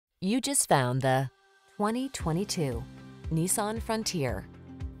You just found the 2022 Nissan Frontier.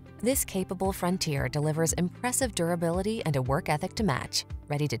 This capable Frontier delivers impressive durability and a work ethic to match.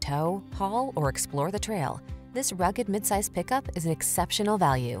 Ready to tow, haul, or explore the trail, this rugged midsize pickup is an exceptional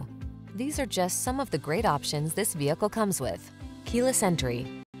value. These are just some of the great options this vehicle comes with: keyless entry,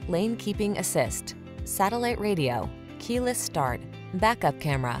 lane keeping assist, satellite radio, keyless start, backup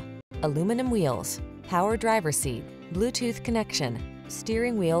camera, aluminum wheels, power driver seat, Bluetooth connection,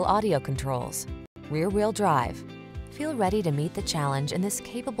 steering wheel audio controls, rear-wheel drive. Feel ready to meet the challenge in this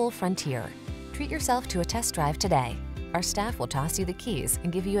capable Frontier. Treat yourself to a test drive today. Our staff will toss you the keys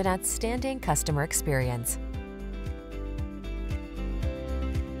and give you an outstanding customer experience.